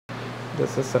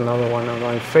This is another one of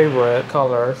my favorite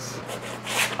colors.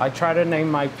 I try to name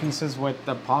my pieces with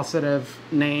a positive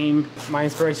name. My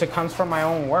inspiration comes from my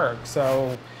own work.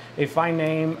 So if I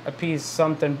name a piece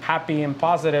something happy and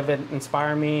positive, it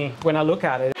inspires me when I look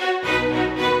at it.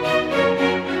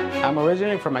 I'm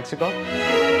originally from Mexico.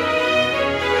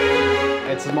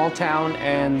 It's a small town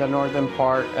in the northern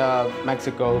part of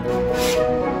Mexico.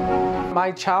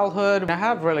 My childhood, I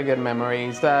have really good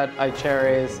memories that I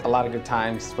cherish, a lot of good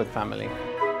times with family.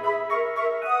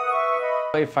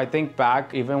 If I think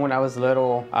back, even when I was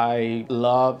little, I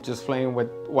loved just playing with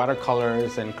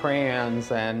watercolors and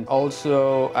crayons, and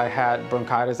also I had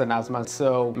bronchitis and asthma,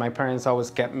 so my parents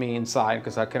always kept me inside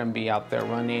because I couldn't be out there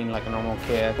running like a normal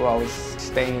kid. So I was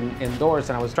staying indoors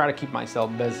and I was trying to keep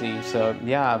myself busy. So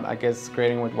yeah, I guess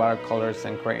creating with watercolors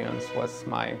and crayons was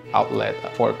my outlet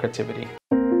for creativity.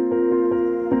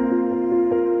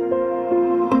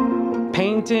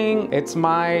 Painting, it's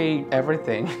my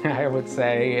everything, I would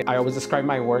say. I always describe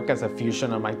my work as a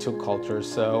fusion of my two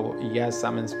cultures. So yes,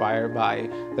 I'm inspired by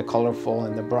the colorful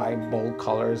and the bright, bold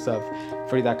colors of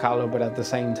Frida Kahlo, but at the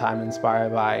same time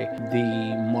inspired by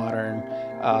the modern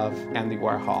of Andy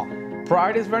Warhol.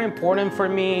 Pride is very important for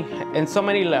me in so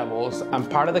many levels. I'm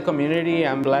part of the community.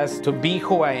 I'm blessed to be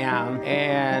who I am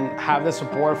and have the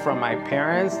support from my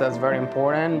parents. That's very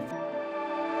important.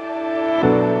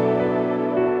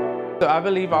 So I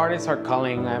believe artists are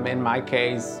calling. In my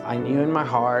case, I knew in my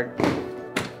heart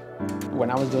when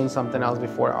I was doing something else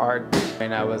before art,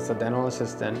 and I was a dental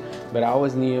assistant, but I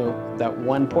always knew that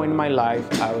one point in my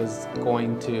life I was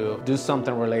going to do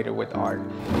something related with art.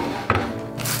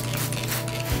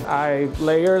 I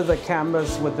layer the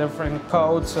canvas with different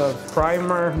coats of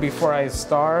primer before I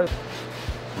start.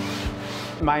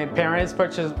 My parents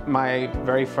purchased my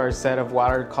very first set of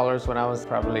watercolors when I was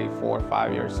probably 4 or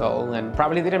 5 years old, and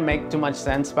probably didn't make too much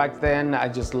sense back then. I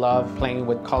just loved playing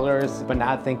with colors, but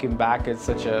now thinking back, it's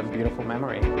such a beautiful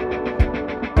memory. Look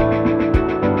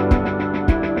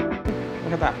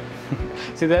at that.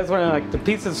 See, that's when the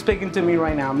piece is speaking to me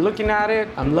right now. I'm looking at it,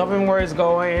 I'm loving where it's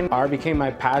going. Art became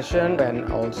my passion,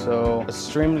 and also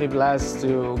extremely blessed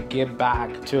to give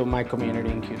back to my community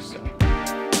in Houston.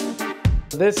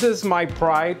 This is my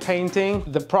Pride painting.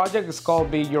 The project is called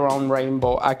Be Your Own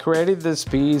Rainbow. I created this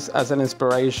piece as an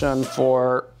inspiration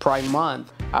for Pride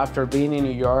Month. After being in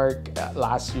New York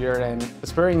last year and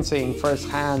experiencing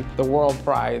firsthand the World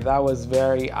Pride, that was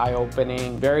very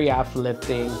eye-opening, very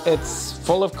uplifting. It's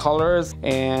full of colors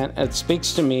and it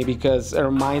speaks to me because it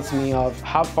reminds me of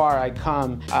how far I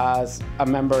come as a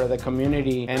member of the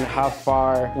community and how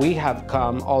far we have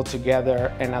come all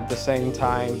together and at the same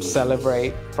time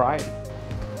celebrate Pride.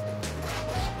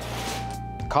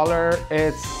 Color,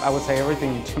 it's, I would say,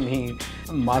 everything to me.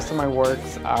 Most of my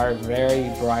works are very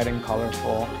bright and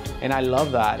colorful, and I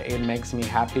love that. It makes me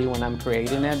happy when I'm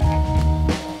creating it.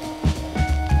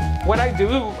 What I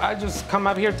do, I just come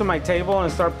up here to my table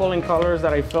and start pulling colors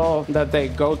that I feel that they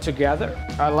go together.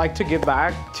 I like to give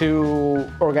back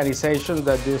to organizations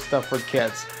that do stuff for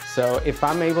kids. So if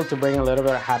I'm able to bring a little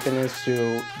bit of happiness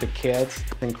to the kids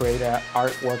and create an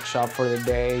art workshop for the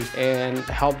day and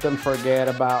help them forget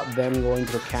about them going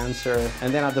through cancer,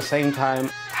 and then at the same time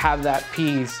have that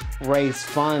piece raise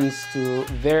funds to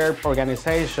their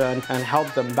organization and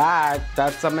help them back,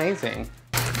 that's amazing.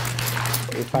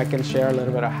 If I can share a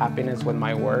little bit of happiness with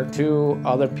my work to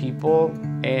other people,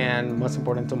 and most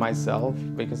important to myself,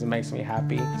 because it makes me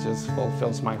happy, it just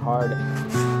fulfills my heart.